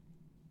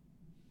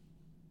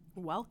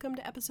Welcome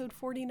to episode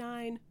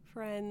 49,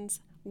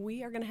 friends.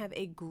 We are going to have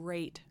a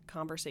great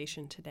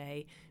conversation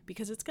today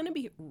because it's going to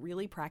be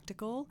really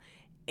practical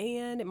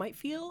and it might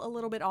feel a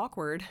little bit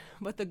awkward,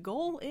 but the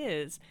goal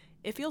is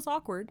it feels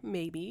awkward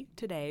maybe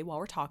today while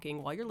we're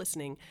talking, while you're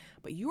listening,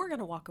 but you are going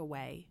to walk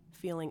away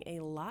feeling a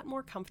lot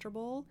more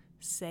comfortable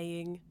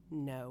saying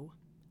no,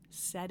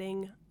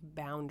 setting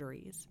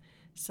boundaries.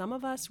 Some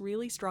of us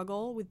really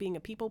struggle with being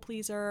a people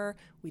pleaser.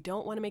 We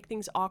don't want to make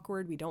things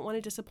awkward. We don't want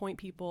to disappoint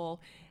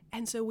people.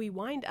 And so we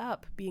wind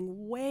up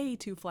being way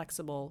too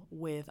flexible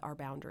with our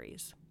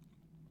boundaries.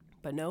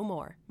 But no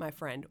more, my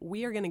friend.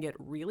 We are going to get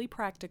really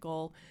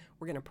practical.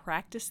 We're going to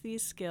practice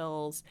these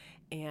skills,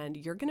 and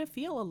you're going to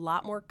feel a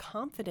lot more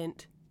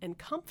confident and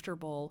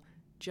comfortable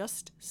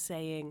just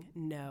saying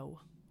no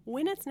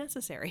when it's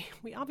necessary.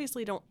 We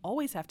obviously don't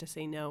always have to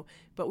say no,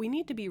 but we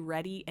need to be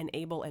ready and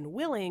able and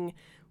willing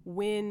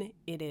when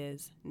it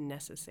is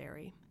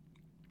necessary.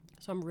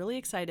 So I'm really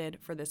excited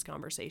for this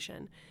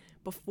conversation.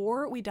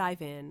 Before we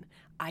dive in,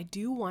 I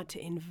do want to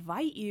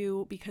invite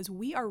you because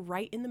we are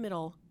right in the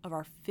middle of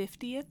our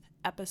 50th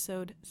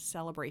episode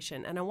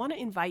celebration. And I want to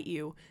invite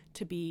you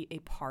to be a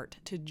part,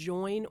 to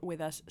join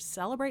with us,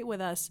 celebrate with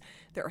us.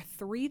 There are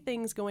 3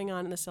 things going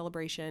on in the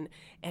celebration,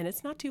 and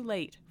it's not too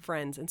late,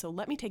 friends. And so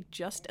let me take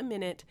just a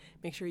minute,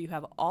 make sure you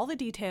have all the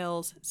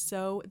details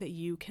so that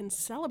you can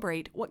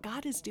celebrate what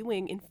God is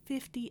doing in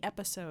 50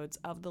 episodes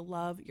of the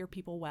Love Your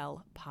People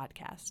Well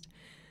podcast.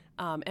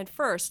 And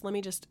first, let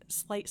me just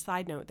slight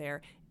side note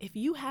there. If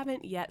you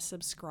haven't yet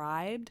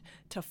subscribed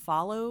to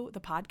follow the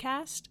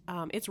podcast,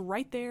 it's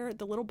right there,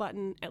 the little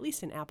button, at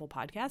least in Apple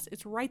Podcasts,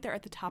 it's right there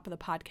at the top of the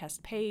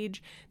podcast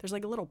page. There's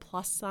like a little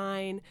plus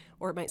sign,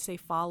 or it might say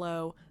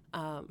follow,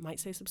 might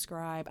say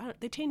subscribe.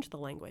 They changed the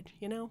language,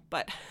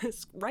 but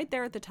it's right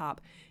there at the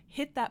top.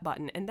 Hit that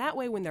button. And that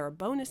way, when there are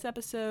bonus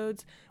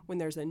episodes, when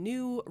there's a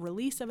new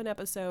release of an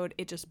episode,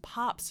 it just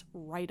pops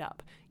right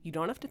up. You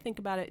don't have to think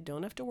about it.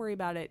 Don't have to worry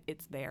about it.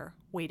 It's there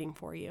waiting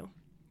for you.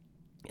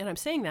 And I'm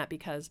saying that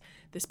because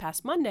this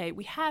past Monday,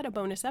 we had a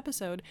bonus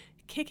episode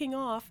kicking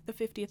off the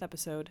 50th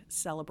episode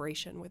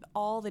celebration with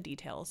all the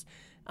details.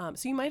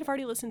 So you might have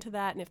already listened to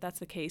that. And if that's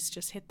the case,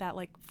 just hit that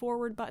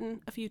forward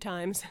button a few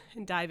times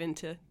and dive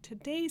into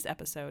today's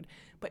episode.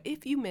 But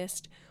if you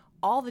missed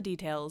all the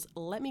details,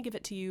 let me give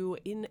it to you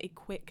in a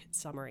quick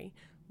summary.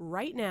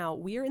 Right now,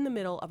 we are in the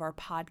middle of our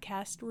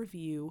podcast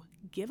review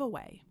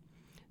giveaway.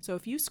 So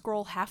if you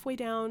scroll halfway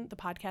down the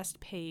podcast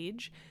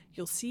page,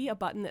 you'll see a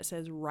button that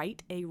says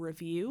write a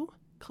review.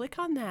 Click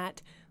on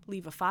that,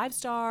 leave a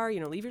 5-star,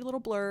 leave your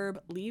little blurb,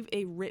 leave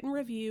a written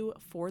review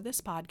for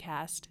this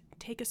podcast,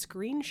 take a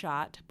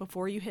screenshot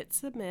before you hit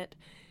submit,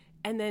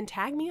 and then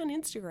tag me on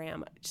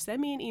Instagram,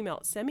 send me an email,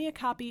 send me a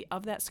copy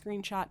of that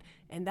screenshot,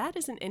 and that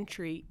is an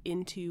entry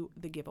into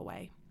the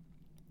giveaway.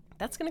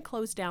 That's going to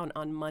close down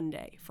on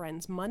Monday,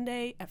 friends.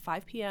 Monday at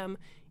 5 p.m.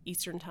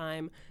 Eastern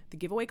Time. The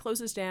giveaway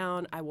closes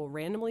down. I will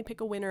randomly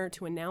pick a winner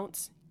to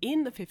announce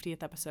in the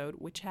 50th episode,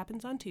 which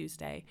happens on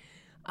Tuesday.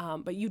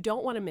 But you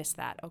don't want to miss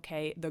that,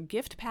 okay? The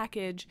gift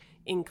package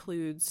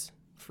includes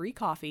free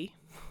coffee.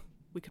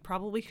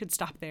 We could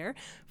stop there.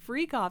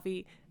 Free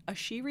coffee, a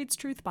She Reads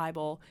Truth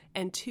Bible,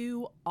 and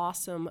 2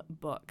 awesome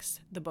books.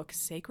 The book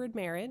Sacred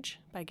Marriage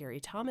by Gary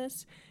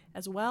Thomas,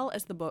 as well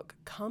as the book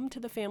Come to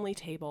the Family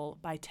Table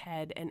by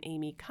Ted and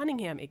Amy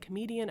Cunningham, a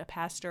comedian, a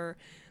pastor.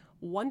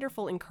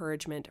 Wonderful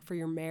encouragement for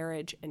your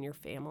marriage and your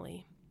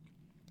family.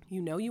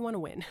 You know you want to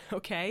win,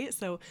 okay?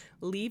 So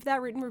leave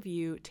that written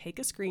review, take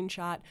a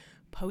screenshot,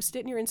 post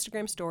it in your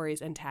Instagram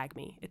stories, and tag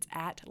me. It's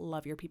at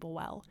Love Your People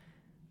Well.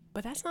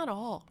 But that's not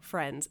all,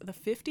 friends. The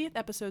 50th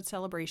episode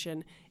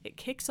celebration, it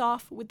kicks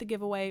off with the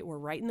giveaway. We're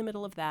right in the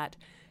middle of that.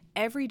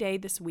 Every day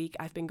this week,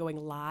 I've been going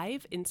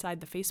live inside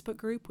the Facebook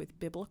group with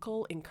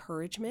biblical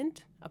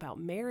encouragement about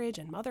marriage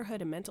and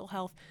motherhood and mental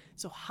health.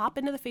 So hop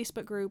into the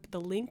Facebook group.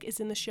 The link is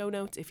in the show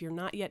notes. If you're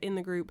not yet in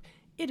the group,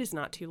 it is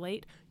not too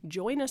late.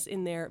 Join us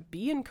in there.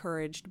 Be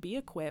encouraged. Be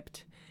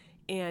equipped.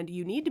 And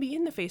you need to be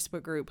in the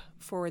Facebook group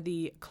for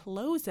the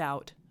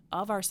closeout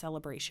of our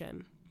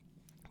celebration,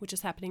 which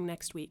is happening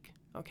next week.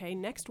 Okay,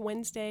 next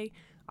Wednesday,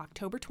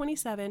 October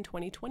 27,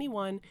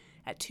 2021,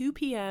 at 2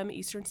 p.m.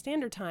 Eastern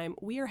Standard Time,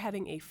 we are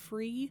having a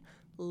free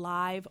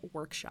live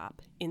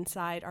workshop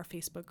inside our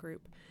Facebook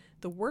group.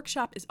 The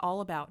workshop is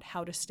all about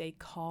how to stay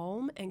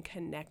calm and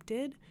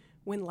connected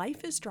when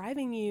life is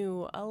driving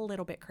you a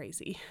little bit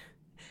crazy.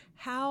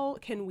 How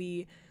can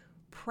we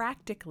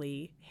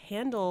practically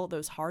handle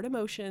those hard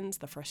emotions,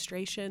 the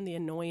frustration, the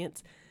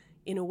annoyance,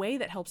 in a way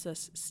that helps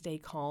us stay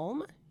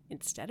calm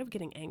instead of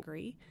getting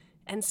angry,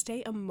 and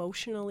stay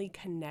emotionally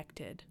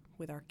connected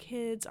with our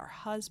kids, our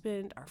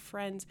husband, our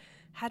friends?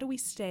 How do we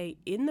stay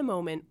in the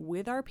moment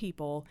with our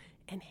people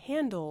and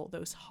handle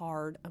those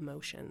hard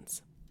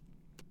emotions?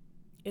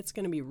 It's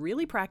going to be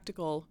really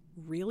practical,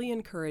 really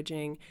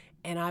encouraging,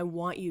 and I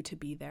want you to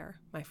be there,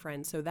 my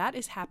friends. So that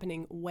is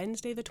happening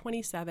Wednesday the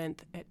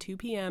 27th at 2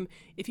 p.m.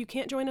 If you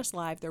can't join us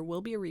live, there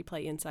will be a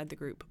replay inside the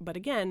group. But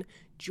again,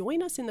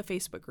 join us in the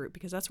Facebook group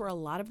because that's where a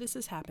lot of this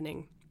is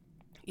happening.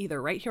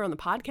 either right here on the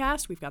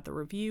podcast. We've got the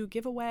review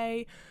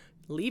giveaway.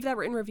 Leave that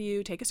written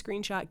review, take a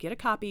screenshot, get a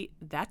copy.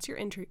 That's your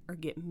entry, or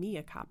get me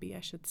a copy, I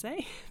should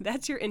say.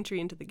 That's your entry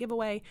into the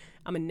giveaway.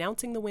 I'm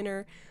announcing the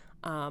winner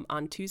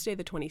on Tuesday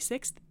the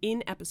 26th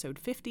in episode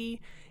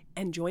 50.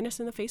 And join us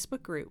in the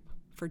Facebook group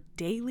for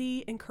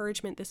daily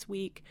encouragement this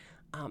week,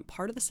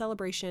 part of the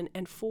celebration,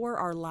 and for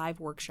our live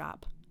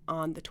workshop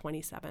on the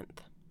 27th.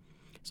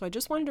 So I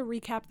just wanted to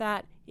recap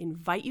that,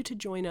 invite you to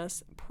join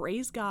us,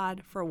 praise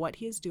God for what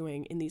he is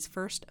doing in these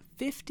first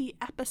 50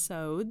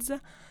 episodes.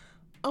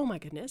 Oh my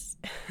goodness.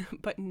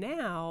 But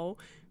now,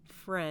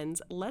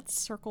 friends, let's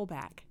circle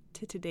back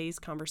to today's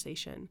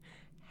conversation.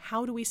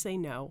 How do we say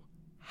no?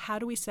 How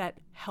do we set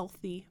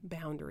healthy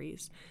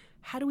boundaries?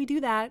 How do we do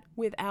that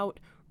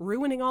without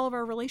ruining all of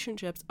our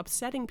relationships,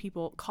 upsetting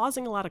people,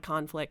 causing a lot of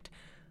conflict?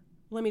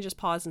 Let me just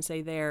pause and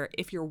say there,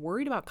 if you're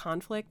worried about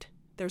conflict,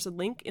 there's a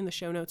link in the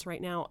show notes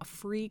right now, a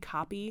free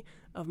copy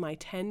of my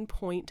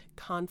 10-point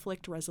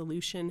conflict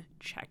resolution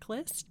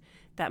checklist.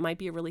 That might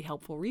be a really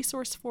helpful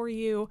resource for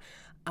you.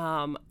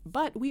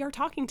 But we are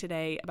talking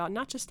today about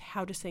not just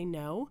how to say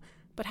no,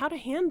 but how to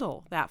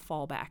handle that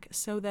fallback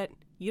so that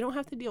you don't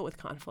have to deal with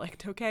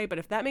conflict, okay? But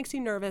if that makes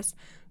you nervous,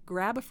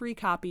 grab a free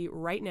copy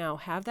right now.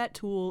 Have that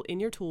tool in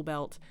your tool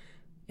belt.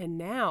 And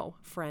now,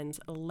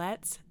 friends,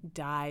 let's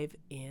dive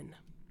in.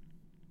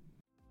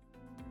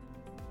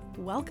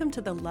 Welcome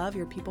to the Love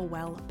Your People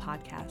Well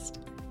podcast,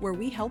 where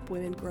we help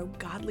women grow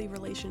godly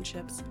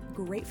relationships,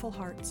 grateful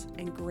hearts,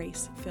 and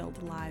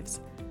grace-filled lives.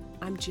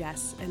 I'm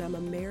Jess, and I'm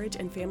a marriage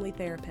and family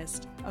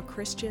therapist, a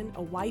Christian,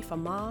 a wife, a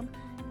mom,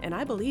 and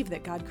I believe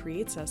that God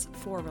creates us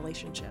for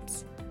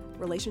relationships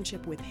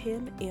with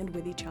Him and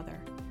with each other.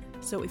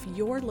 So if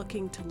you're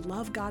looking to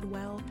love God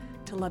well,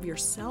 to love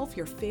yourself,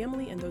 your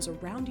family, and those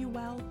around you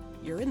well,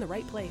 you're in the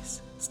right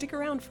place. Stick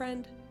around,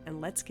 friend,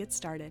 and let's get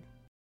started.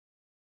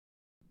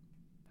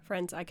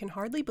 Friends, I can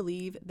hardly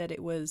believe that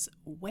it was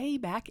way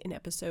back in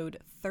episode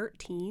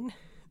 13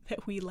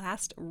 that we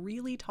last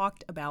really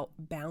talked about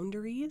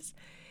boundaries.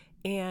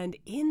 And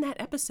in that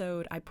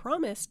episode, I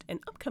promised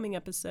an upcoming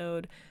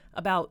episode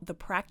about the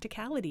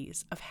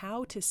practicalities of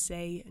how to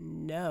say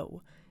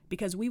no,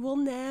 because we will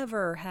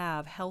never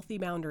have healthy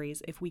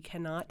boundaries if we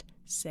cannot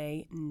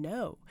say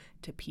no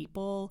to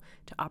people,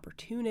 to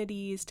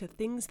opportunities, to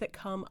things that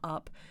come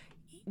up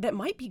that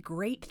might be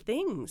great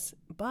things,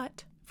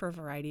 but for a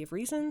variety of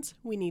reasons,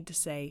 we need to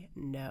say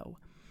no.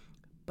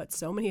 But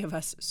so many of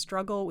us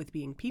struggle with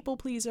being people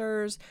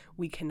pleasers.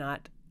 We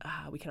cannot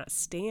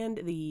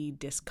stand the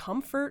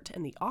discomfort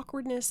and the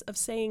awkwardness of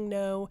saying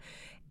no,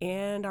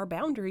 and our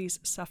boundaries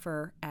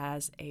suffer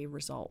as a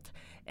result.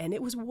 And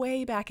it was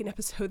way back in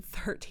episode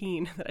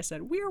 13 that I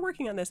said, we are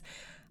working on this.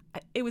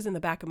 It was in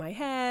the back of my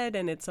head,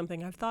 and it's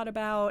something I've thought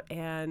about,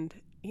 and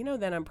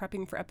then I'm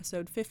prepping for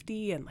episode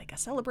 50 and like a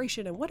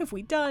celebration and what have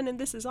we done? And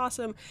this is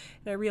awesome.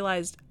 And I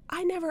realized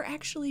I never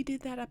actually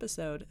did that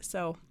episode.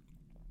 So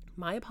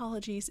my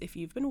apologies. If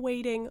you've been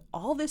waiting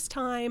all this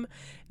time,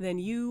 then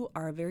you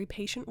are a very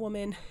patient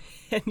woman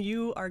and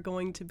you are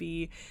going to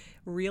be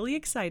really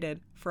excited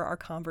for our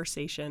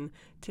conversation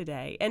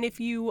today. And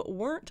if you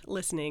weren't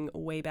listening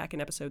way back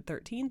in episode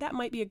 13, that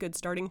might be a good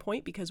starting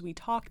point because we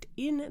talked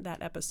in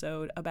that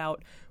episode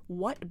about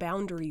what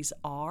boundaries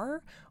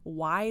are,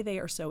 why they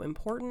are so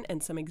important,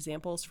 and some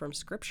examples from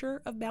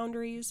scripture of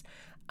boundaries.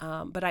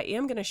 But I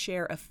am going to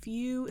share a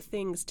few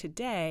things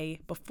today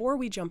before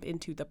we jump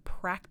into the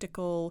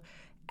practical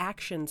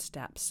action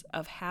steps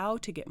of how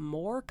to get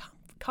more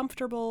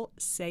comfortable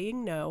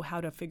saying no,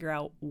 how to figure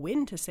out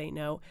when to say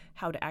no,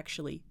 how to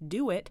actually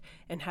do it,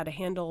 and how to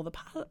handle the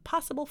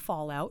possible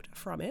fallout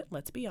from it.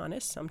 Let's be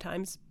honest,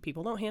 sometimes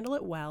people don't handle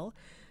it well.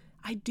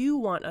 I do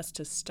want us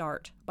to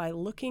start by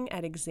looking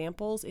at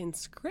examples in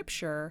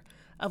Scripture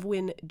of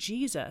when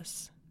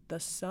Jesus, the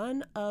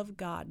Son of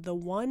God, the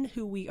one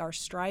who we are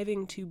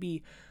striving to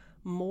be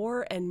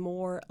more and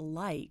more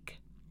like,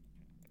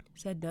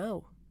 said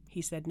no.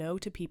 He said no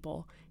to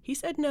people. He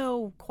said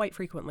no quite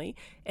frequently,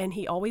 and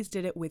he always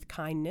did it with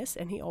kindness,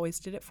 and he always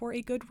did it for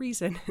a good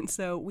reason. And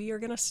so we are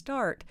going to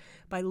start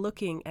by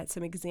looking at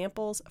some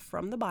examples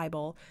from the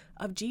Bible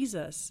of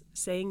Jesus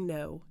saying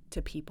no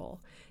to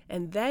people.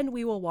 And then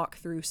we will walk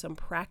through some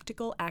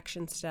practical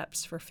action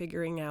steps for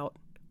figuring out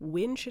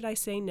when should I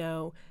say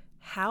no,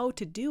 how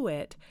to do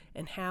it,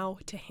 and how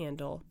to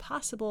handle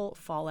possible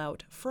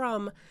fallout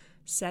from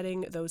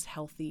setting those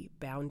healthy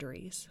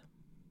boundaries.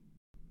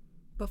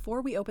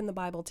 Before we open the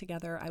Bible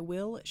together, I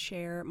will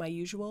share my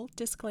usual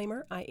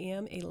disclaimer. I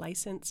am a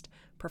licensed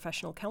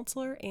professional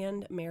counselor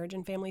and marriage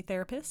and family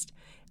therapist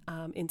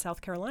in South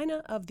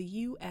Carolina of the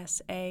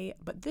USA,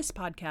 but this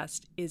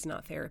podcast is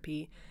not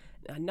therapy.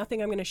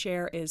 Nothing I'm going to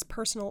share is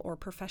personal or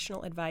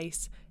professional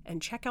advice,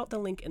 and check out the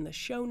link in the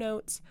show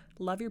notes,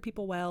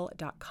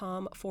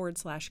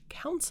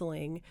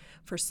 loveyourpeoplewell.com/counseling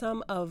for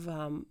some of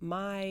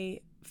my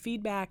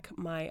feedback,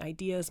 my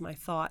ideas, my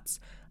thoughts.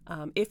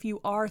 If you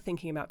are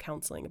thinking about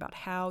counseling, about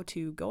how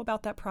to go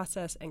about that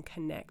process and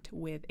connect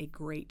with a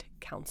great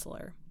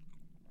counselor.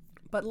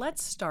 But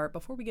let's start,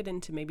 before we get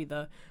into maybe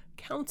the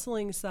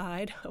counseling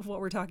side of what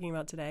we're talking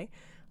about today,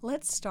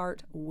 let's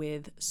start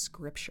with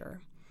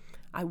Scripture.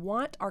 I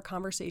want our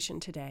conversation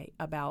today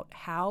about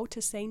how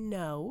to say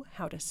no,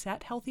 how to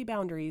set healthy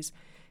boundaries,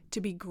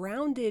 to be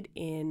grounded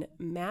in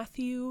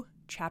Matthew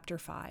chapter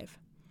 5.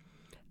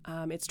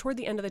 It's toward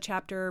the end of the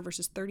chapter,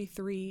 verses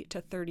 33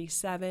 to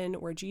 37,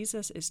 where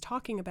Jesus is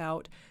talking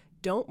about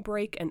don't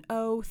break an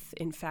oath.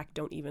 In fact,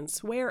 don't even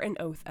swear an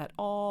oath at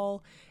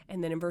all.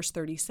 And then in verse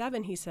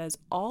 37, he says,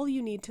 all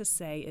you need to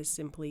say is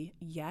simply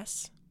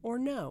yes or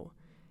no.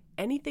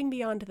 Anything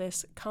beyond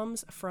this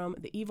comes from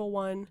the evil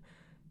one.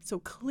 So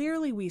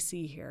clearly we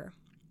see here,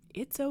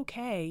 it's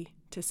okay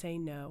to say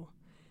no.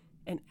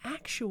 And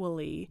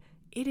actually,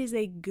 it is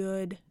a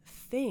good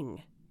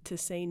thing to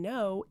say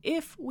no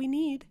if we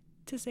need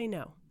to say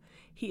no.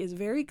 He is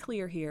very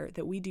clear here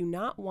that we do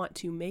not want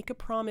to make a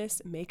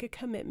promise, make a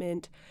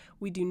commitment.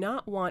 We do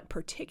not want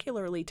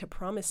particularly to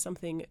promise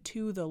something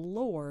to the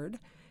Lord.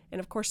 And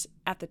of course,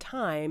 at the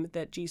time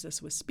that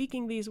Jesus was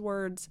speaking these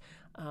words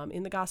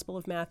in the Gospel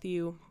of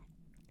Matthew,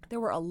 there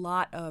were a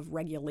lot of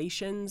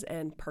regulations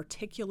and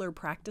particular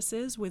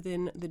practices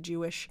within the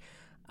Jewish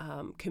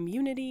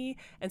community.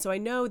 And so I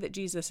know that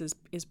Jesus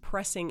is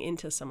pressing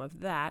into some of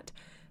that,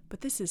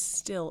 but this is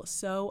still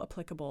so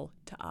applicable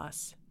to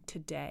us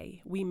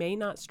today. We may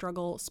not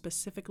struggle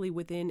specifically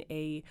within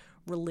a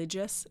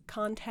religious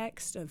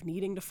context of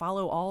needing to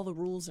follow all the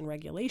rules and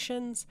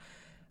regulations,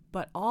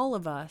 but all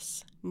of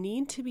us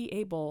need to be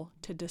able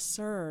to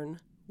discern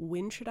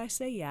when should I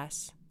say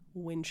yes,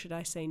 when should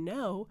I say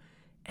no,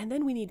 and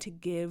then we need to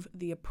give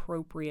the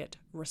appropriate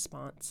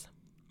response.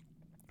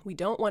 We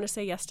don't want to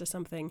say yes to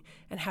something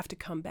and have to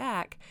come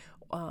back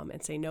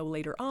and say no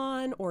later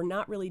on, or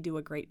not really do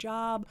a great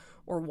job,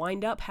 or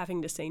wind up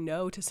having to say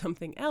no to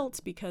something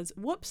else because,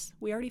 whoops,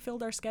 we already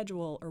filled our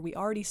schedule, or we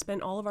already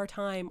spent all of our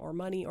time or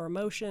money or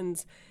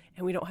emotions,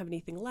 and we don't have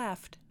anything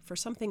left for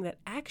something that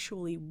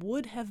actually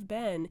would have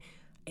been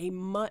a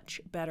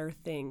much better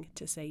thing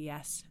to say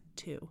yes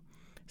to.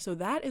 So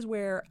that is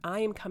where I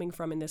am coming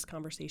from in this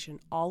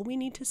conversation. All we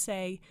need to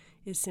say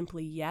is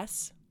simply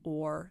yes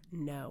or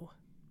no.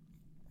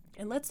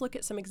 And let's look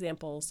at some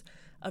examples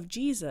of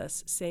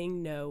Jesus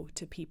saying no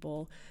to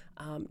people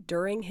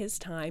during his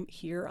time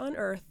here on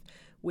earth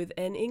with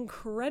an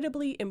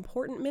incredibly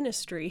important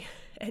ministry,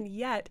 and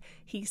yet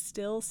he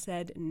still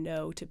said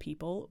no to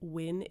people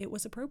when it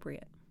was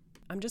appropriate.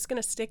 I'm just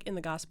going to stick in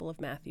the Gospel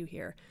of Matthew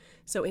here.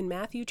 So in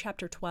Matthew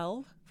chapter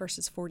 12,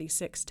 verses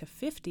 46 to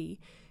 50,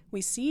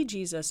 we see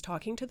Jesus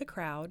talking to the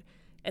crowd,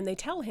 and they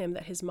tell him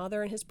that his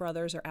mother and his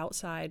brothers are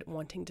outside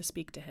wanting to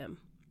speak to him.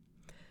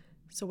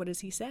 So what does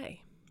he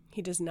say?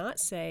 He does not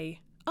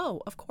say,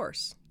 oh, of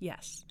course,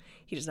 yes.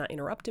 He does not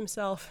interrupt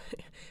himself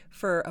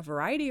for a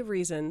variety of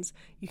reasons.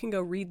 You can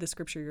go read the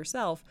scripture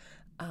yourself.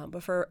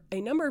 But for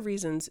a number of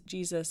reasons,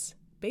 Jesus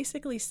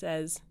basically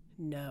says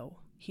no.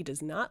 He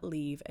does not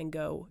leave and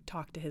go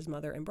talk to his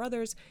mother and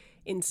brothers.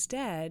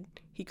 Instead,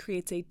 he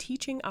creates a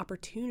teaching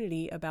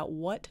opportunity about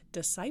what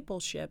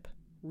discipleship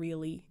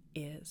really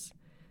is.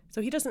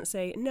 So he doesn't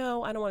say,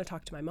 no, I don't want to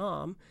talk to my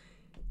mom.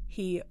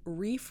 He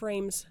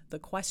reframes the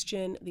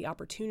question, the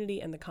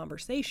opportunity, and the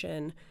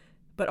conversation,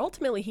 but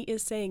ultimately he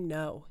is saying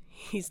no.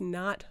 He's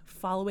not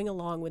following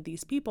along with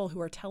these people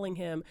who are telling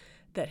him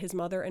that his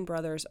mother and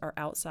brothers are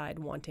outside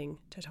wanting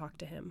to talk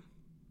to him.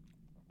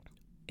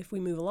 If we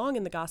move along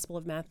in the Gospel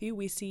of Matthew,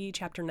 we see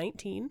chapter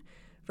 19,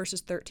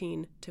 verses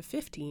 13 to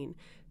 15.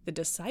 The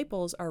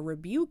disciples are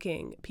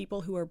rebuking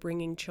people who are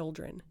bringing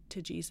children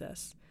to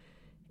Jesus.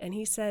 And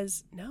he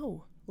says,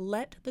 no,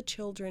 let the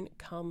children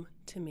come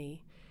to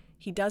me.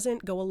 He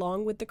doesn't go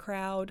along with the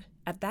crowd.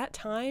 At that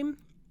time,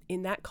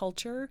 in that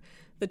culture,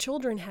 the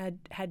children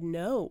had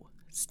no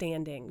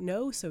standing,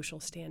 no social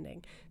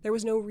standing. There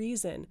was no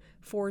reason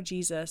for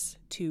Jesus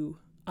to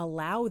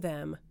allow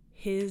them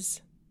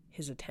his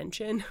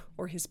attention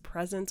or his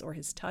presence or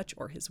his touch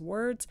or his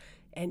words.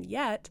 And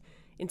yet,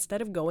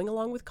 instead of going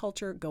along with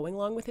culture, going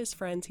along with his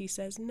friends, he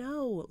says,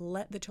 no,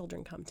 let the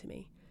children come to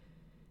me.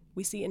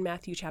 We see in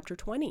Matthew chapter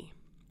 20,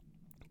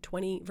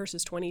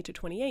 verses 20 to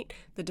 28,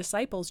 the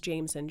disciples,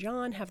 James and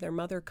John, have their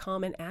mother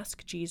come and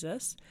ask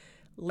Jesus,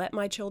 let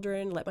my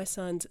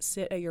sons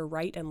sit at your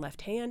right and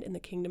left hand in the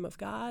kingdom of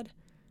God.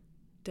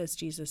 Does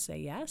Jesus say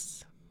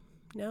yes?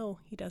 No,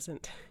 he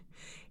doesn't.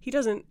 He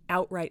doesn't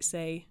outright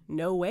say,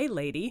 no way,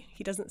 lady.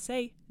 He doesn't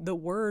say the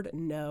word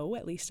no,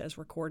 at least as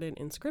recorded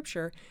in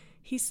Scripture.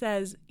 He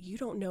says, you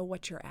don't know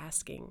what you're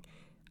asking.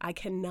 I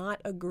cannot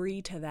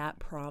agree to that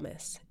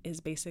promise, is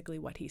basically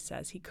what he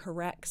says. He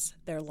corrects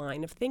their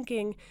line of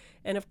thinking.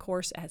 And of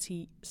course, as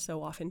he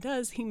so often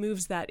does, he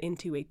moves that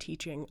into a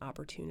teaching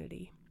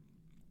opportunity.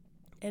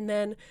 And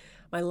then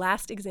my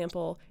last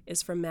example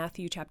is from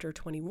Matthew chapter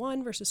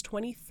 21, verses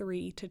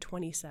 23 to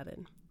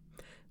 27.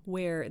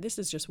 Where this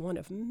is just one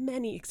of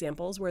many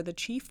examples where the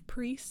chief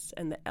priests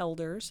and the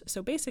elders,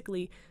 so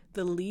basically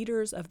the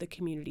leaders of the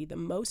community, the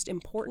most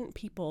important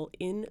people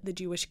in the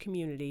Jewish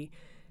community,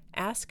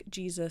 ask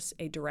Jesus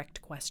a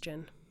direct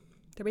question.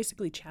 They're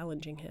basically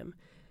challenging him.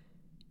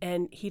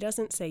 And he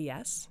doesn't say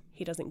yes. He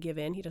He doesn't give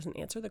in. He doesn't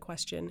answer the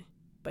question,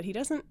 but he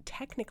doesn't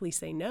technically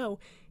say no.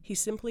 He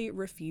simply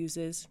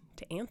refuses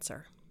to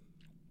answer.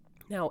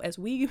 Now, as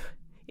we,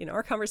 in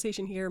our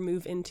conversation here,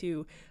 move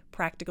into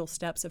practical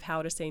steps of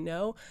how to say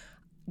no,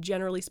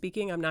 generally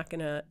speaking, I'm not going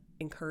to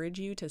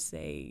encourage you to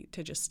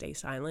just stay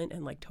silent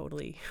and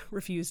totally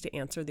refuse to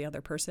answer the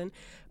other person.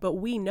 But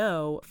we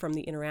know from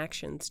the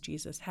interactions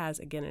Jesus has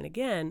again and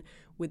again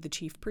with the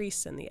chief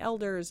priests and the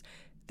elders,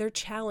 they're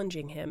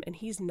challenging him, and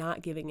he's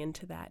not giving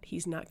into that.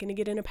 He's not going to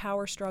get in a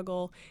power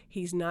struggle.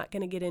 He's not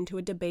going to get into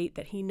a debate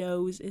that he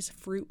knows is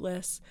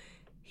fruitless.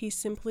 He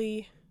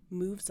simply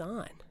moves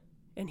on,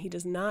 and he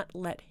does not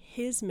let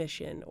his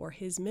mission or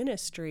his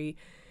ministry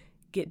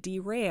get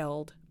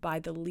derailed by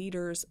the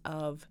leaders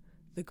of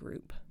the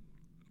group.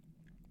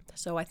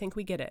 So I think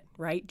we get it,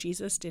 right?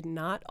 Jesus did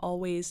not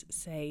always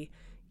say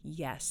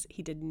yes.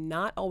 He did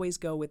not always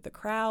go with the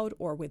crowd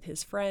or with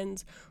his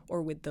friends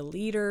or with the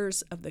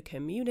leaders of the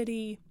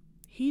community.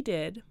 He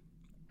did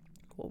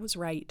what was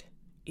right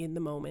in the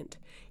moment.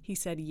 He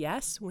said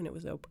yes when it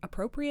was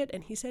appropriate,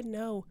 and he said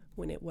no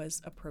when it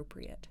was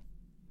appropriate.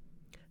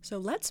 So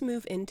let's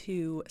move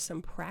into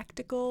some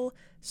practical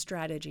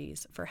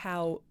strategies for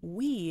how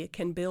we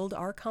can build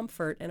our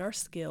comfort and our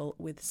skill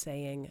with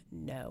saying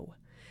no.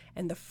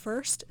 And the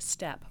first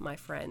step, my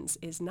friends,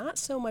 is not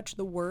so much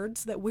the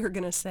words that we're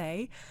going to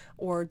say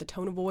or the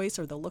tone of voice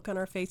or the look on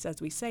our face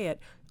as we say it.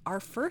 Our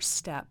first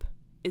step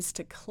is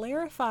to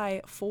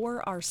clarify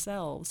for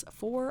ourselves,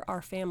 for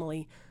our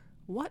family,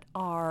 what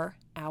are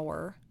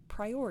our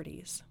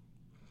priorities?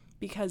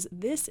 Because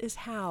this is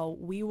how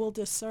we will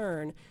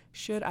discern,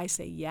 should I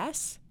say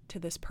yes to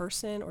this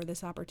person or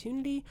this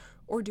opportunity,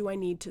 or do I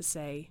need to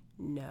say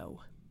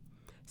no?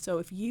 So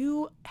if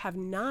you have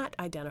not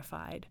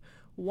identified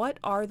what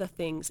are the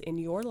things in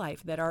your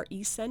life that are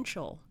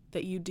essential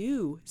that you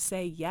do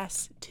say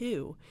yes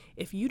to,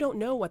 if you don't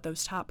know what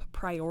those top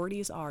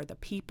priorities are, the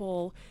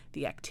people,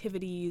 the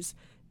activities,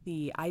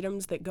 the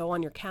items that go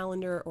on your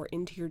calendar or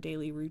into your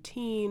daily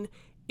routine,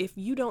 if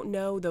you don't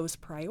know those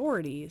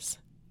priorities,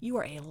 you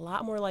are a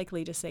lot more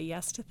likely to say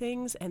yes to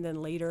things and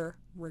then later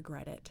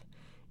regret it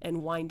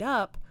and wind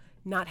up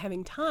not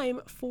having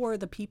time for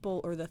the people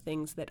or the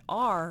things that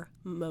are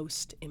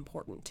most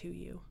important to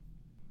you.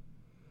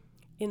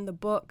 In the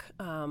book,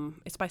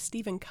 it's by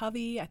Stephen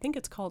Covey. I think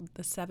it's called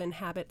The 7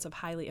 Habits of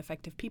Highly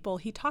Effective People.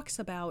 He talks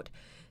about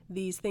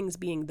these things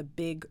being the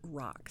big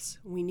rocks.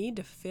 We need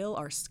to fill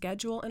our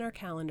schedule and our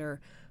calendar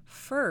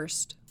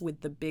first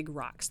with the big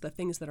rocks, the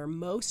things that are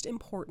most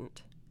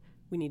important.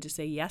 We need to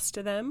say yes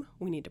to them.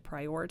 We need to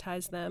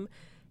prioritize them.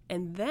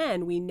 And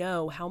then we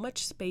know how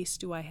much space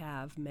do I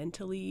have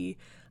mentally,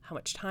 how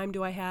much time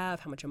do I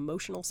have, how much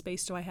emotional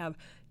space do I have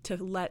to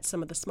let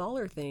some of the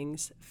smaller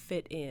things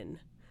fit in.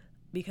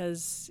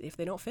 Because if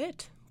they don't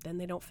fit, then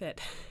they don't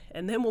fit.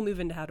 And then we'll move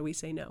into how do we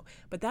say no.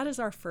 But that is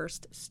our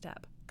first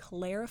step.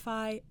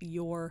 Clarify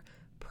your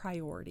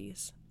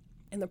priorities.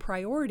 And the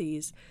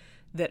priorities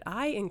that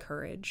I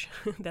encourage,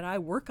 that I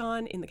work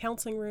on in the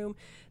counseling room,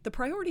 the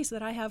priorities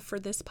that I have for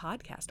this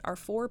podcast, our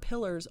 4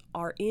 pillars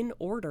are in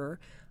order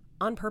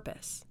on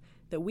purpose.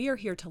 That we are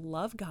here to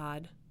love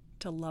God,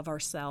 to love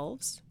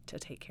ourselves, to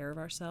take care of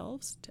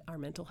ourselves, to our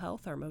mental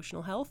health, our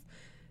emotional health,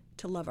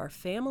 to love our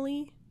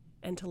family,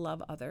 and to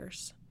love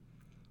others.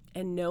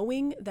 And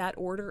knowing that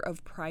order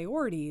of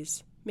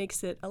priorities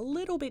makes it a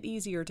little bit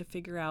easier to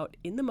figure out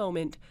in the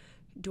moment,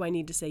 do I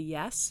need to say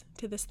yes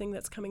to this thing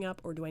that's coming up,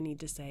 or do I need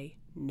to say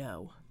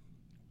no?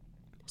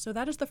 So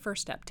that is the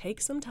first step. Take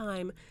some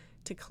time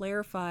to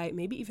clarify,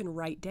 maybe even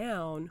write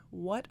down,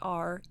 what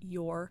are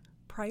your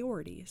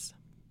priorities?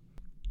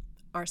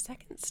 Our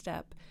second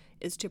step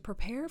is to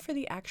prepare for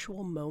the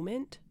actual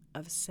moment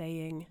of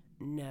saying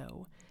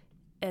no.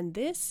 And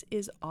this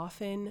is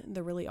often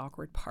the really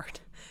awkward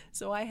part.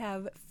 So I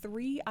have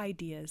 3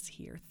 ideas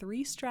here,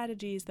 3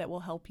 strategies that will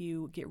help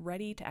you get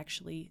ready to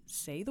actually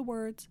say the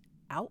words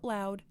out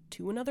loud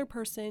to another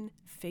person,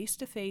 face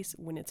to face,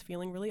 when it's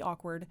feeling really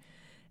awkward.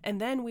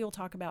 And then we will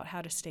talk about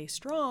how to stay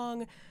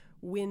strong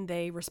when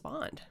they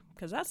respond,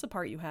 because that's the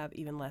part you have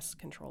even less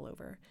control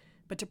over.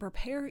 But to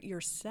prepare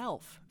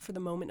yourself for the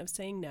moment of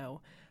saying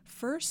no,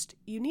 first,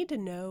 you need to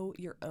know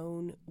your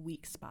own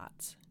weak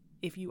spots.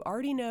 If you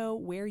already know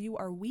where you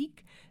are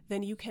weak,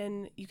 then you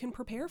can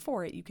prepare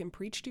for it. You can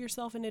preach to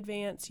yourself in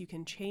advance. You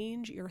can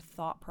change your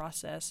thought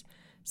process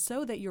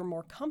so that you're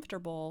more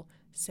comfortable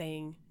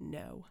saying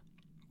no.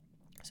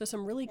 So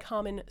some really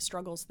common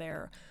struggles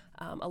there.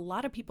 A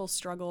lot of people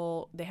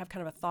struggle. They have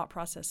kind of a thought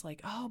process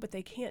like, oh, but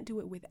they can't do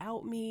it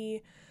without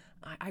me.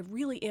 I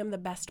really am the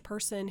best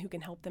person who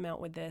can help them out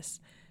with this.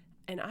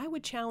 And I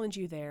would challenge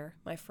you there,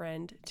 my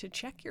friend, to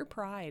check your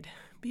pride,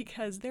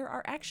 because there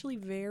are actually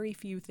very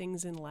few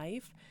things in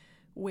life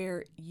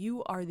where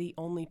you are the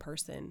only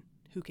person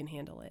who can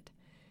handle it.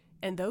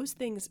 And those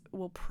things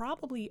will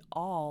probably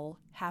all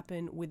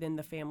happen within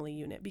the family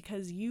unit,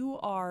 because you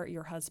are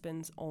your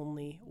husband's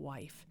only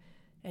wife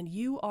and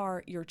you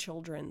are your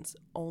children's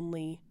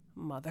only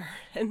mother.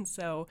 And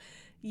so,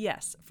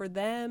 yes, for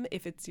them,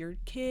 if it's your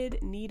kid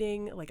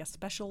needing like a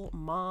special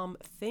mom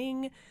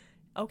thing,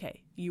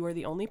 okay, you are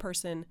the only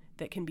person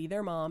that can be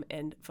their mom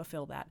and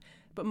fulfill that.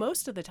 But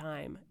most of the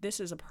time, this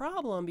is a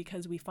problem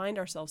because we find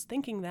ourselves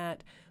thinking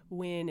that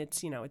when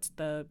it's, it's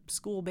the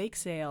school bake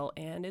sale,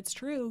 and it's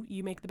true,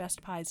 you make the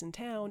best pies in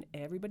town,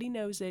 everybody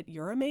knows it,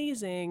 you're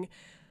amazing,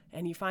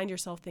 and you find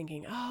yourself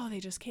thinking, oh, they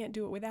just can't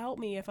do it without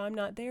me. If I'm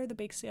not there, the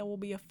bake sale will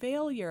be a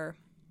failure.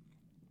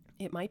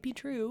 It might be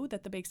true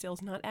that the bake sale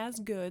is not as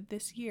good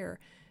this year,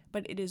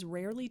 but it is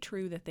rarely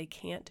true that they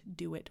can't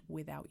do it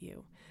without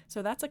you.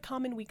 So that's a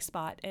common weak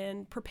spot,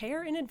 and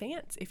prepare in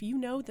advance. If you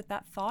know that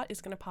that thought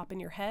is going to pop in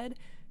your head,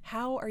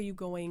 how are you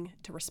going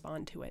to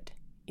respond to it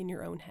in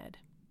your own head?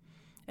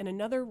 And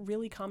another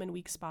really common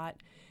weak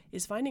spot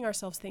is finding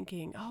ourselves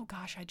thinking, oh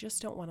gosh, I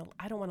don't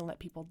want to let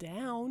people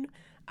down.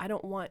 I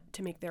don't want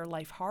to make their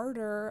life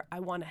harder. I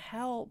want to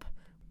help.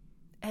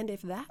 And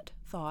if that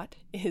thought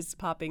is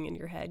popping in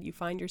your head, you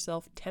find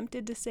yourself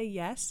tempted to say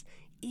yes,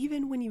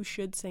 even when you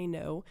should say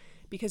no,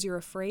 because you're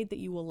afraid that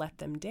you will let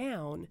them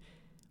down.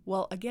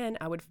 Well, again,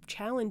 I would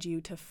challenge you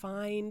to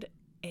find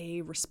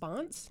a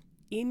response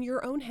in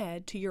your own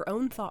head to your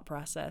own thought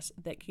process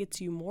that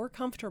gets you more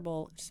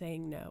comfortable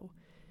saying no.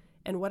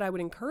 And what I would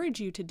encourage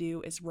you to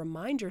do is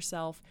remind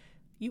yourself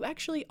you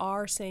actually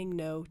are saying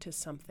no to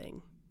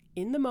something.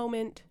 In the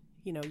moment,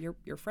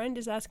 your friend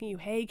is asking you,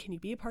 hey, can you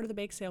be a part of the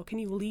bake sale? Can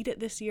you lead it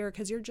this year?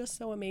 Because you're just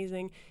so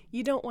amazing.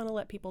 You don't want to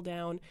let people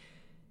down.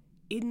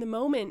 In the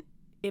moment,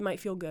 it might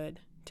feel good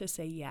to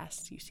say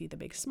yes. You see the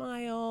big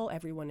smile,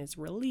 everyone is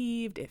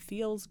relieved, it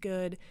feels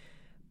good.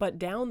 But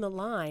down the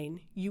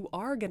line, you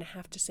are going to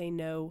have to say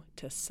no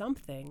to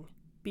something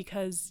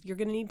because you're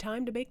going to need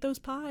time to bake those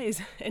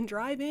pies and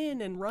drive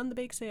in and run the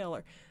bake sale,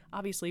 or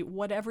obviously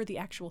whatever the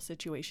actual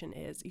situation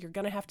is. You're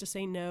going to have to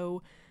say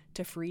no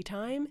to free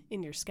time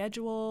in your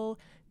schedule,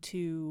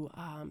 to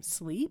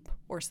sleep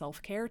or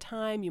self-care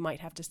time. You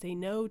might have to say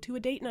no to a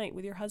date night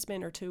with your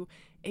husband or to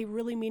a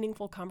really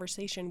meaningful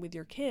conversation with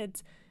your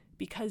kids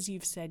because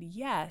you've said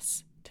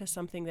yes to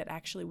something that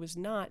actually was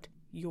not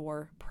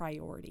your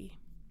priority.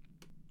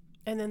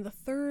 And then the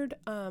third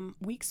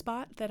weak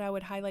spot that I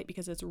would highlight,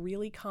 because it's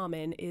really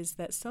common, is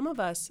that some of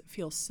us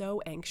feel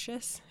so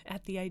anxious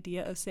at the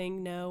idea of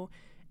saying no,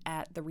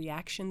 at the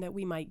reaction that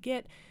we might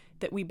get,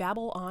 that we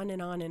babble on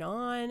and on and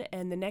on,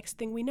 and the next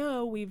thing we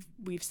know, we've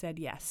said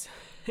yes,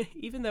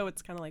 even though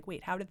it's kind of like,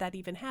 wait, how did that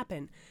even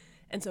happen?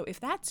 And so if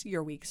that's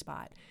your weak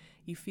spot,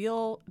 you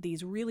feel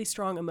these really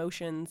strong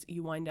emotions,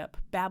 you wind up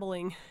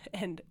babbling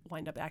and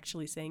wind up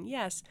actually saying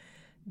yes,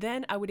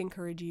 then I would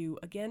encourage you,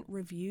 again,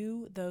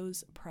 review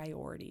those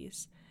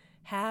priorities.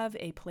 Have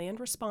a planned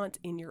response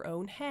in your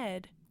own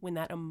head when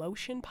that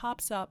emotion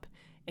pops up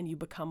and you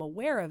become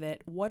aware of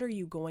it. What are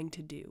you going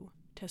to do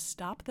to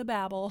stop the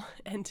babble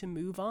and to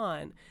move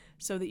on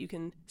so that you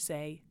can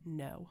say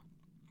no?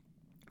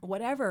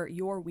 Whatever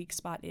your weak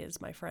spot is,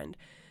 my friend,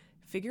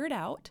 figure it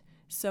out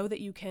so that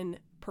you can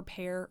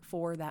prepare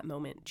for that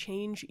moment.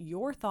 Change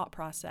your thought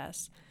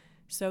process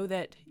so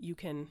that you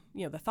can,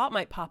 the thought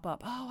might pop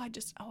up,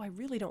 I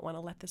really don't want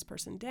to let this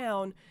person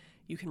down.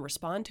 You can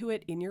respond to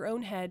it in your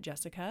own head,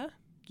 Jessica.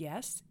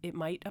 Yes, it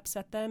might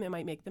upset them. It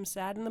might make them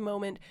sad in the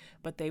moment,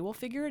 but they will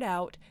figure it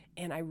out.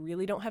 And I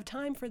really don't have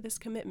time for this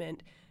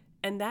commitment.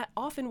 And that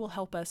often will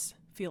help us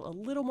feel a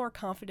little more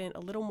confident, a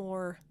little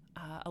more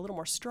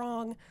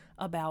strong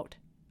about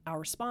our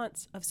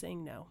response of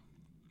saying no.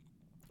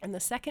 And the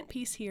second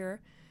piece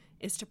here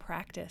is to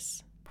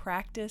practice.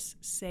 Practice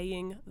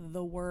saying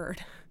the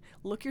word.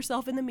 Look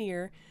yourself in the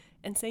mirror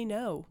and say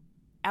no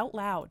out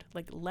loud.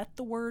 Let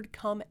the word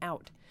come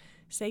out.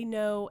 Say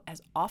no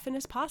as often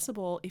as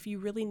possible if you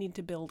really need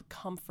to build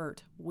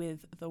comfort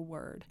with the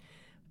word,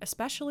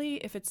 especially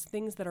if it's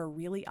things that are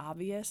really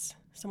obvious.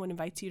 Someone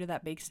invites you to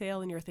that bake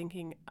sale and you're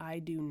thinking, I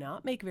do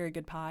not make very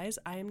good pies.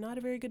 I am not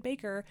a very good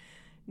baker.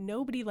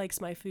 Nobody likes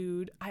my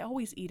food. I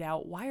always eat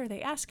out. Why are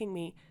they asking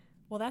me?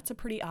 Well, that's a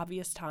pretty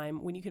obvious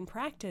time when you can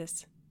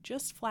practice.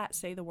 Just flat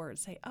say the word.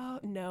 Say, oh,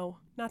 no,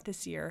 not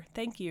this year.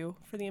 Thank you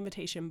for the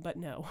invitation, but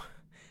no.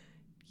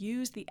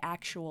 Use the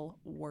actual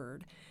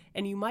word.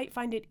 And you might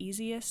find it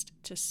easiest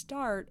to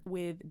start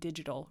with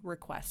digital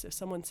requests. If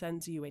someone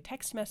sends you a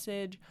text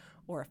message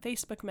or a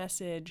Facebook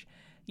message,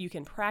 you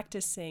can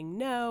practice saying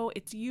no.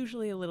 It's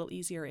usually a little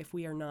easier if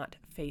we are not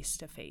face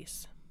to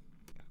face.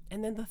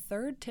 And then the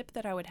third tip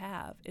that I would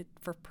have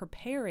for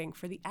preparing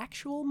for the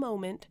actual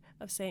moment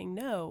of saying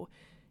no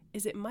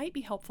is it might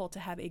be helpful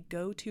to have a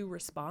go-to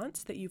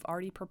response that you've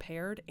already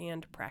prepared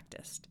and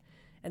practiced.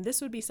 And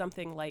this would be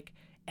something like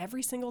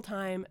every single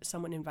time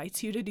someone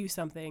invites you to do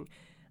something,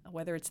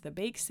 whether it's the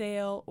bake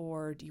sale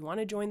or do you want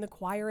to join the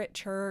choir at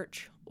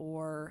church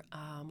or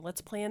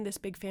let's plan this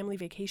big family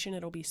vacation,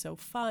 it'll be so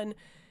fun.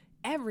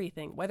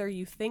 Everything, whether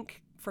you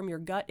think from your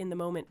gut in the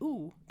moment,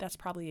 ooh, that's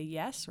probably a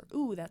yes, or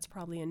ooh, that's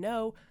probably a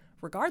no,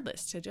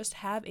 regardless, to just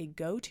have a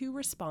go-to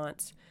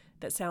response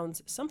that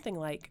sounds something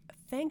like,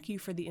 thank you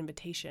for the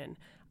invitation.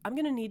 I'm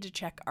going to need to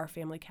check our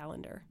family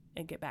calendar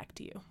and get back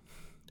to you.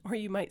 Or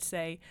you might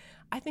say,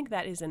 I think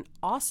that is an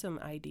awesome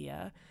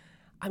idea.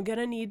 I'm going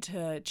to need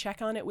to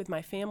check on it with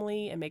my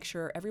family and make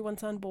sure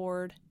everyone's on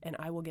board, and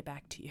I will get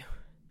back to you.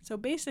 So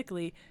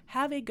basically,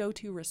 have a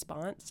go-to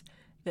response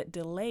that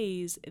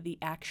delays the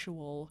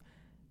actual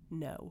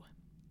no.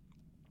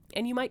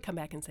 And you might come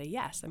back and say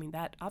yes. I mean,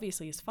 that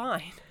obviously is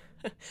fine.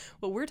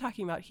 What we're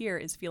talking about here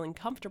is feeling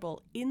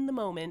comfortable in the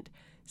moment,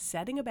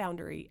 setting a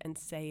boundary, and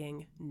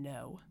saying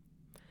no.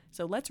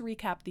 So let's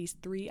recap these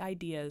 3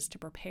 ideas to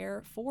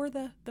prepare for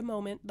the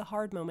moment, the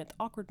hard moment, the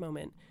awkward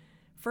moment.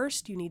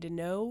 First, you need to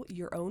know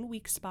your own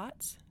weak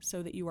spots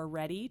so that you are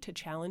ready to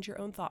challenge your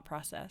own thought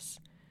process.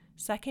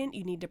 Second,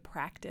 you need to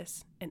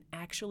practice and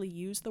actually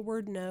use the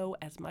word no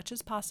as much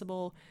as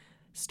possible,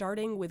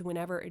 starting with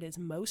whenever it is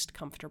most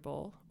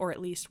comfortable, or at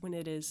least when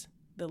it is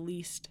the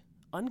least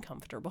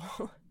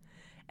uncomfortable.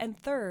 And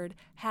third,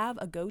 have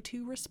a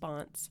go-to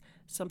response,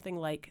 something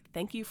like,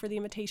 thank you for the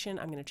invitation,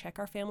 I'm going to check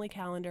our family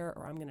calendar,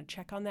 or I'm going to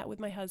check on that with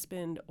my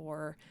husband,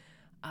 or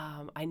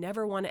I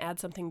never want to add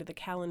something to the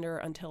calendar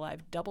until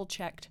I've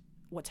double-checked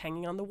what's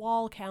hanging on the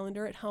wall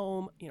calendar at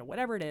home,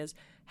 whatever it is.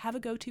 Have a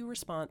go-to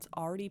response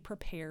already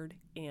prepared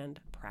and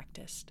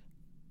practiced.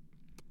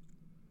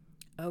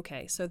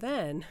 Okay, so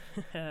then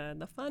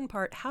the fun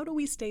part, how do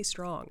we stay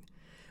strong?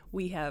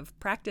 We have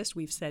practiced,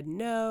 we've said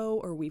no,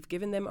 or we've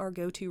given them our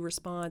go-to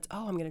response.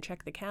 Oh, I'm going to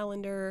check the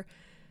calendar.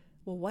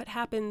 Well, what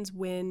happens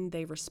when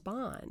they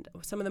respond?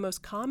 Some of the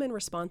most common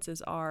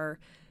responses are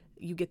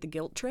you get the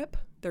guilt trip.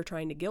 They're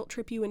trying to guilt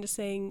trip you into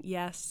saying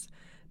yes,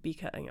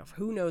 because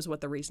who knows what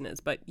the reason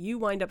is, but you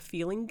wind up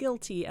feeling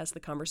guilty as the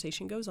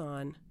conversation goes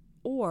on,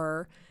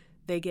 or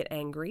they get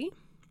angry,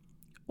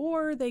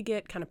 or they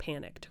get kind of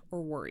panicked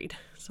or worried.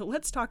 So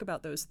let's talk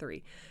about those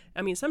 3.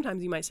 I mean,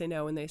 sometimes you might say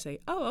no and they say,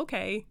 oh,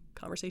 okay,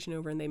 conversation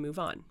over, and they move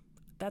on.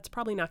 That's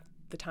probably not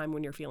the time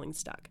when you're feeling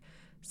stuck.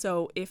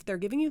 So if they're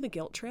giving you the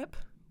guilt trip,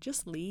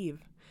 just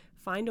leave.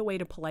 Find a way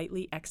to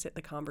politely exit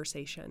the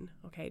conversation.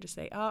 Okay, just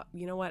say, oh,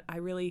 you know what, I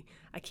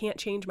can't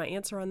change my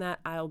answer on that.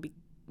 I'll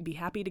be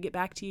happy to get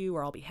back to you,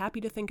 or I'll be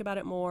happy to think about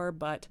it more,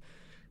 but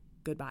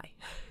goodbye.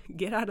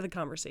 Get out of the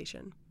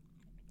conversation.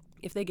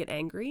 If they get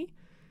angry,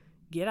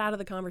 get out of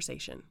the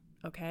conversation,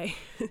 okay?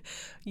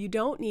 You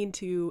don't need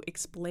to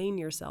explain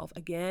yourself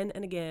again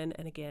and again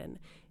and again.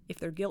 If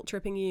they're guilt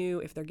tripping you,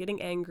 if they're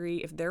getting angry,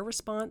 if their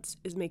response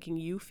is making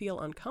you feel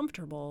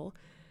uncomfortable,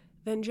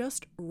 then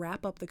just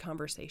wrap up the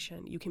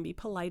conversation. You can be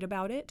polite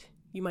about it.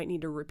 You might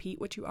need to repeat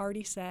what you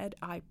already said.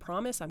 I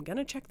promise I'm going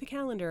to check the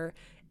calendar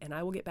and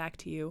I will get back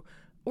to you.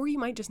 Or you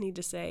might just need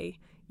to say,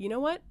 you know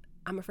what?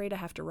 I'm afraid I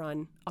have to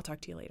run. I'll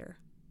talk to you later.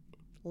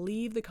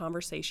 Leave the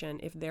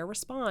conversation if their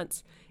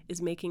response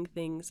is making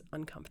things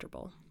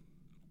uncomfortable.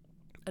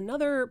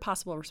 Another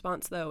possible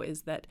response, though,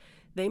 is that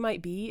they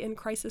might be in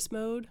crisis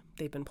mode.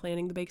 They've been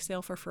planning the bake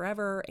sale for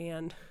forever,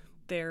 and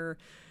their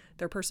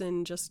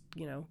person just,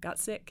 got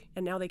sick,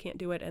 and now they can't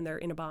do it, and they're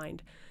in a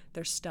bind.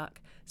 They're stuck.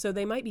 So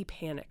they might be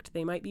panicked.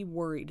 They might be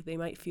worried. They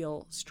might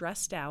feel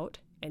stressed out,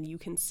 and you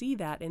can see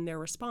that in their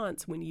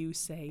response when you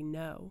say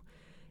no.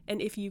 And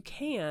if you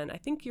can, I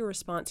think your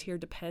response here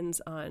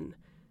depends on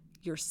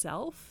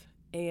yourself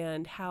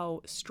and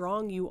how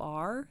strong you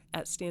are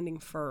at standing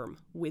firm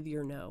with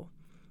your no.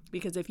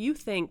 Because if you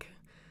think,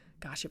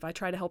 gosh, if I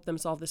try to help them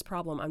solve this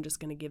problem, I'm just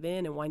going to give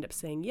in and wind up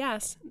saying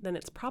yes, then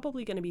it's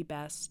probably going to be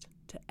best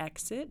to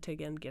exit, to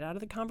again get out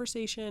of the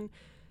conversation,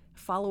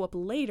 follow up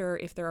later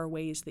if there are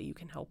ways that you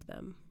can help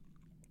them.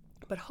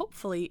 But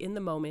hopefully in the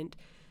moment,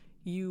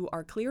 you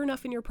are clear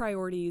enough in your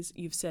priorities,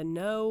 you've said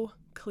no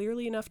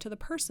clearly enough to the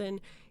person,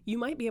 you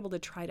might be able to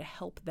try to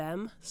help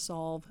them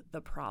solve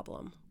the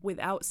problem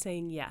without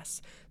saying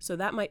yes. So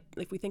that might,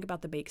 if we think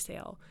about the bake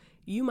sale,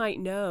 you might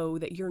know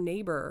that your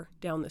neighbor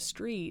down the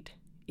street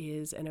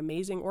is an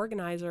amazing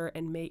organizer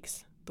and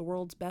makes the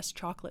world's best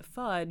chocolate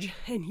fudge.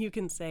 And you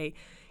can say,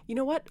 you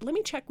know what, let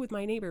me check with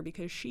my neighbor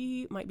because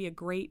she might be a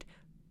great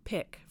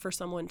pick for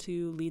someone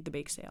to lead the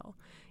bake sale.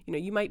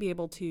 You might be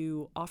able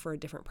to offer a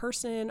different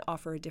person,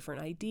 offer a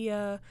different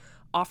idea,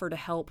 offer to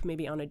help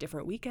maybe on a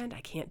different weekend.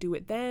 I can't do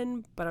it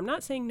then, but I'm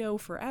not saying no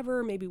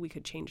forever. Maybe we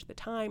could change the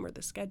time or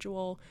the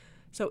schedule.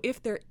 So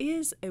if there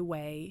is a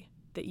way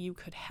that you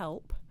could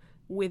help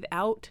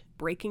without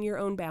breaking your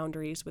own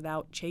boundaries,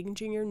 without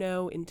changing your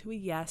no into a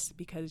yes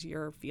because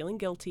you're feeling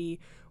guilty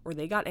or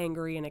they got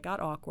angry and it got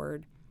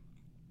awkward,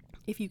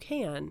 if you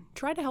can,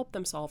 try to help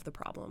them solve the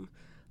problem.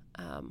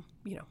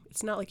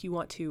 It's not like you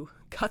want to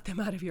cut them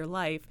out of your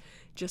life,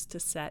 just to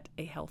set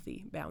a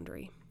healthy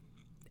boundary.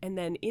 And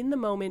then in the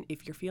moment,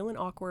 if you're feeling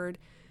awkward,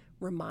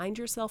 remind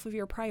yourself of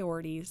your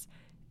priorities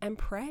and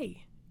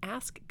pray.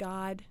 Ask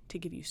God to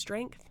give you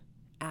strength.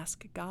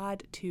 Ask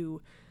God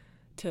to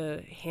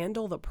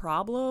handle the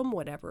problem,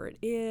 whatever it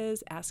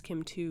is. Ask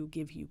Him to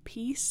give you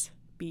peace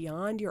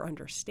beyond your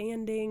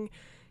understanding.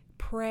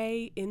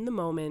 Pray in the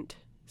moment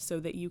so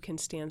that you can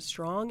stand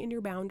strong in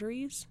your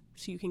boundaries,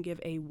 so you can give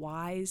a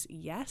wise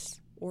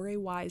yes or a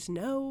wise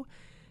no.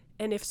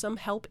 And if some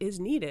help is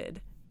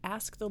needed,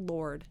 ask the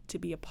Lord to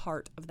be a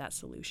part of that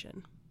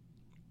solution.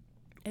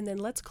 And then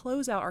let's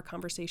close out our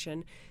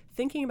conversation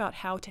thinking about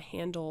how to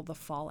handle the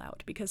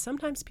fallout, because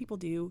sometimes people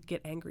do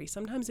get angry.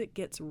 Sometimes it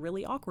gets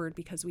really awkward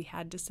because we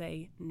had to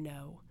say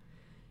no.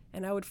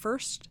 And I would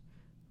first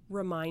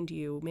remind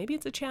you, maybe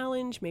it's a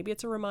challenge, maybe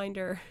it's a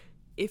reminder,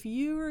 if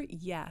your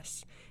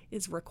yes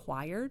is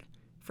required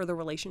for the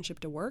relationship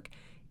to work,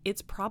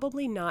 it's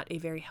probably not a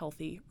very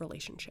healthy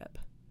relationship.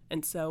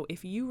 And so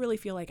if you really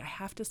feel like I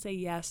have to say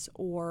yes,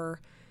 or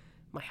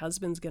my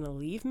husband's going to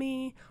leave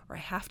me, or I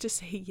have to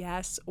say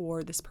yes,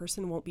 or this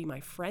person won't be my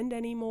friend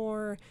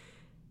anymore,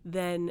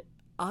 then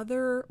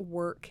other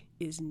work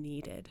is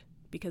needed,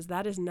 because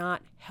that is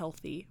not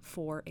healthy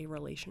for a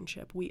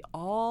relationship. We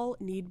all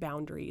need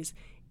boundaries,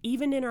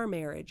 even in our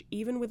marriage,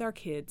 even with our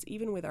kids,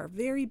 even with our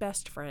very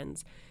best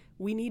friends.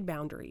 We need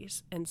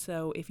boundaries. And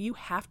so if you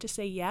have to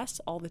say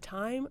yes all the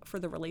time for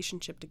the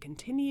relationship to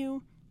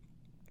continue,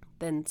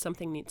 then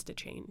something needs to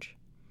change.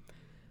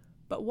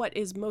 But what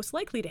is most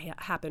likely to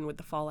happen with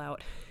the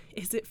fallout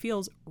is it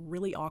feels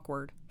really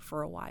awkward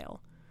for a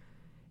while.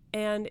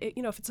 And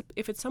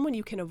if it's someone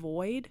you can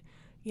avoid,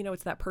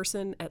 it's that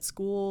person at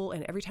school,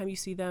 and every time you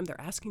see them,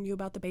 they're asking you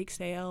about the bake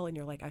sale, and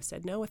you're like, I've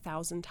said no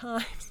 1,000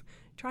 times.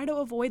 Try to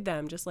avoid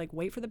them. Just like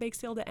wait for the bake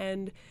sale to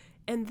end,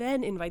 and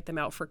then invite them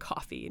out for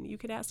coffee, and you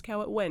could ask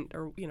how it went,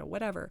 or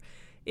whatever.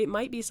 It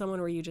might be someone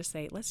where you just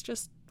say, let's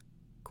just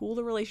cool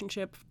the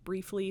relationship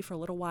briefly for a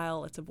little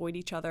while. Let's avoid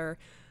each other,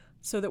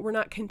 so that we're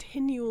not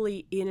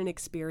continually in an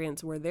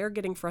experience where they're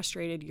getting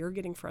frustrated, you're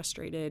getting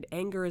frustrated,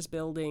 anger is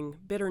building,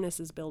 bitterness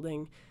is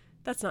building.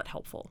 That's not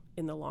helpful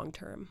in the long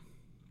term.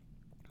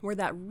 Where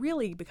that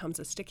really becomes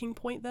a sticking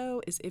point,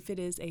 though, is if it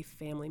is a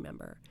family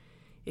member.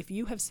 If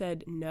you have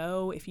said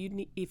no, if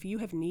you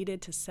have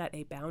needed to set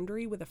a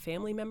boundary with a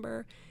family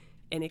member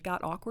and it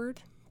got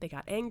awkward, they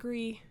got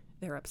angry,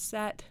 they're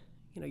upset,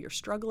 you're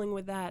struggling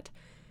with that,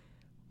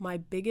 my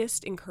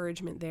biggest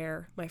encouragement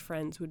there, my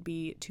friends, would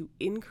be to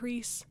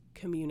increase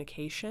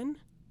communication,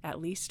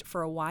 at least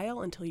for a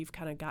while, until you've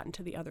kind of gotten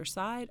to the other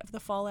side of the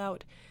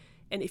fallout.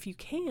 And if you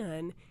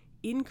can,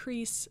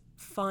 increase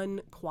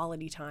fun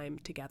quality time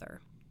together,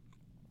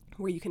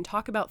 where you can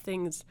talk about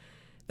things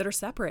that are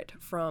separate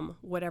from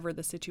whatever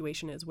the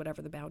situation is,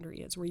 whatever the boundary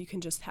is, where you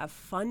can just have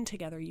fun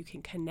together, you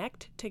can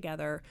connect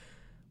together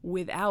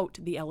without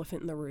the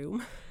elephant in the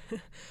room,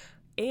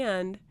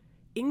 and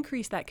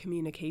increase that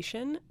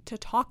communication to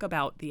talk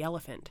about the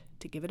elephant,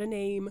 to give it a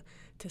name,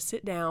 to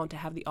sit down, to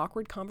have the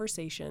awkward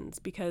conversations.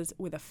 Because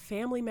with a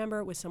family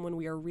member, with someone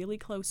we are really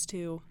close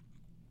to,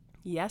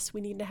 yes,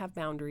 we need to have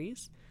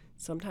boundaries.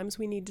 Sometimes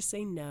we need to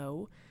say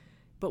no,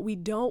 but we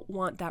don't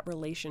want that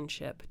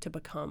relationship to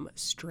become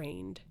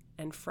strained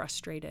and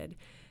frustrated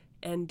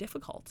and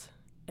difficult.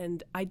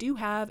 And I do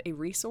have a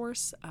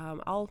resource.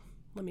 I'll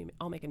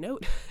make a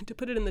note to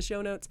put it in the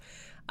show notes.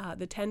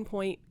 The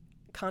 10-point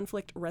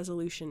conflict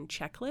resolution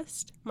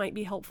checklist might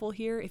be helpful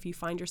here if you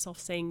find yourself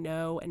saying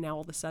no and now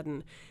all of a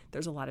sudden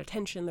there's a lot of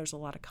tension, there's a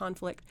lot of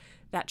conflict.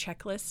 That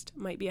checklist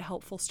might be a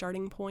helpful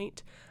starting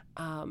point.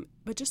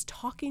 But just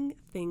talking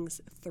things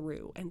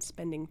through and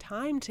spending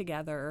time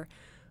together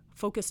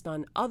focused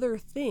on other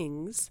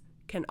things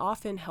can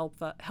often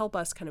help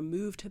us kind of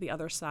move to the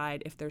other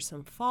side if there's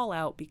some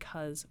fallout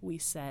because we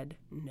said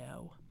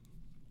no.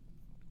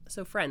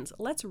 So friends,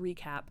 let's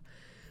recap.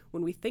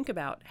 When we think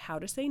about how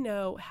to say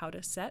no, how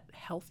to set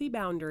healthy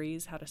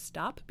boundaries, how to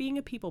stop being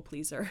a people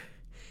pleaser,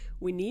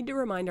 we need to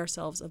remind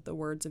ourselves of the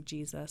words of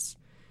Jesus.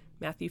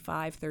 Matthew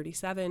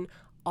 5:37,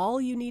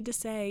 all you need to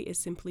say is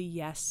simply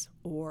yes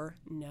or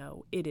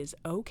no. It is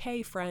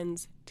okay,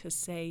 friends, to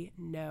say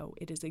no.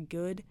 It is a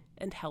good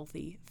and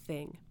healthy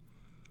thing.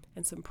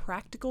 And some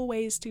practical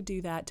ways to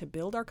do that to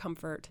build our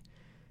comfort.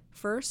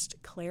 First,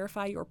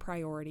 clarify your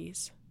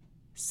priorities.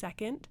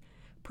 Second,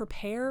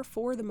 prepare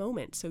for the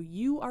moment. So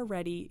you are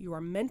ready, you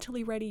are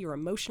mentally ready, you're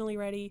emotionally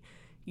ready,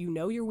 you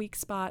know your weak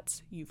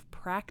spots, you've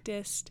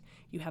practiced,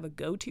 you have a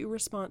go-to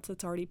response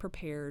that's already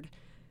prepared.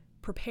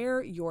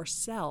 Prepare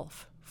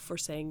yourself for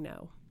saying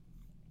no.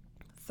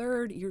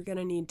 Third, you're going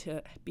to need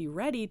to be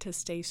ready to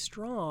stay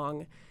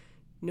strong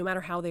no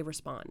matter how they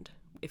respond.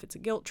 If it's a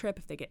guilt trip,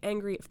 if they get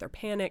angry, if they're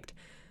panicked,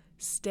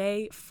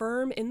 stay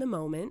firm in the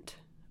moment.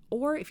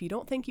 Or if you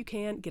don't think you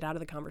can, get out of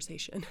the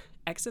conversation.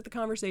 Exit the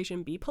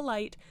conversation, be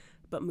polite,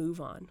 but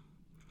move on.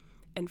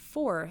 And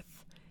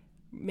fourth,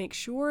 make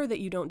sure that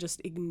you don't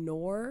just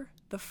ignore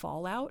the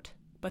fallout,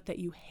 but that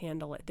you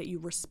handle it, that you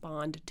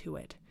respond to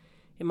it.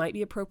 It might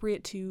be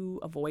appropriate to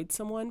avoid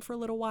someone for a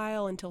little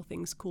while until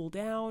things cool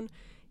down.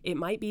 It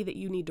might be that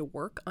you need to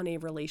work on a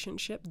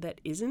relationship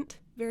that isn't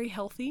very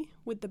healthy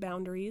with the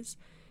boundaries.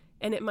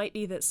 And it might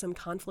be that some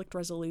conflict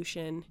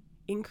resolution,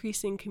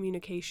 increasing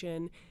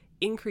communication,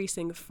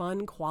 increasing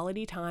fun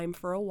quality time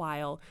for a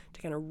while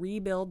to kind of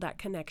rebuild that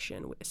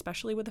connection,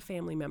 especially with a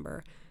family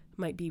member,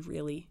 might be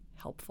really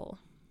helpful.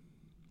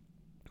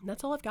 And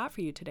that's all I've got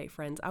for you today,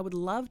 friends. I would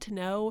love to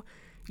know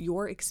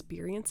your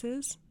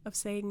experiences of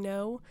saying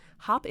no.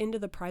 Hop into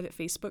the private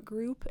Facebook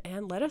group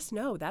and let us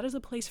know. That is a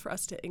place for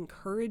us to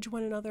encourage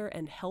one another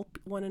and help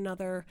one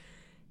another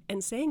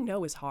And saying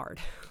no is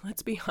hard,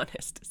 let's be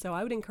honest. So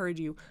I would encourage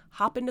you,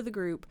 hop into the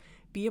group,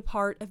 be a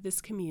part of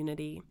this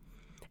community.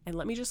 And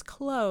let me just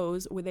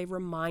close with a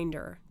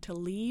reminder to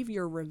leave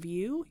your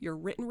review, your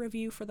written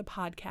review for the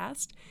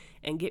podcast,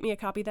 and get me a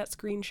copy of that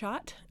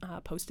screenshot.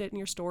 Post it in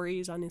your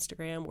stories on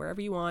Instagram,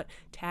 wherever you want.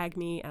 Tag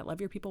me at Love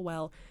Your People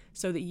Well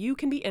so that you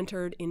can be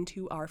entered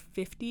into our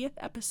 50th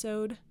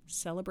episode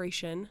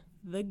celebration,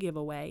 the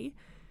giveaway.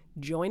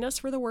 Join us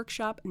for the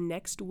workshop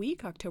next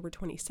week, October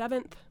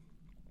 27th.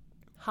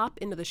 Hop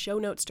into the show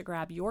notes to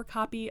grab your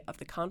copy of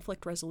the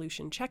conflict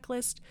resolution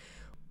checklist.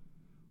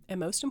 And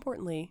most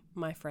importantly,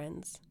 my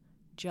friends,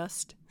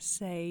 just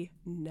say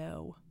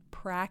no.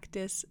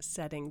 Practice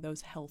setting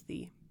those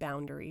healthy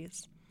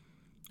boundaries.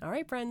 All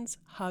right, friends,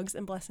 hugs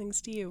and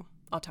blessings to you.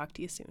 I'll talk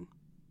to you soon.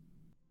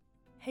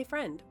 Hey,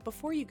 friend,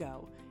 before you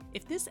go,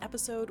 if this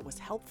episode was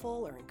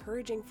helpful or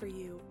encouraging for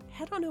you,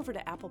 head on over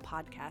to Apple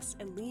Podcasts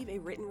and leave a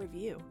written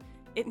review.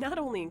 It not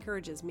only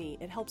encourages me,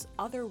 it helps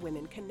other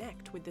women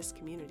connect with this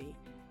community.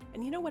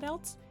 And you know what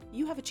else?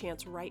 You have a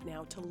chance right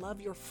now to love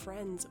your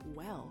friends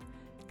well.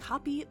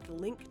 Copy the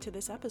link to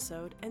this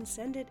episode and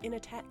send it in a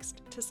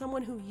text to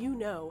someone who you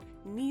know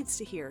needs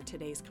to hear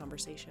today's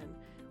conversation.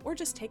 Or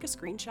just take a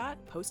screenshot,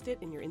 post it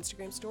in your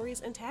Instagram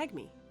stories, and tag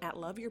me at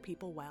Love Your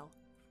People Well.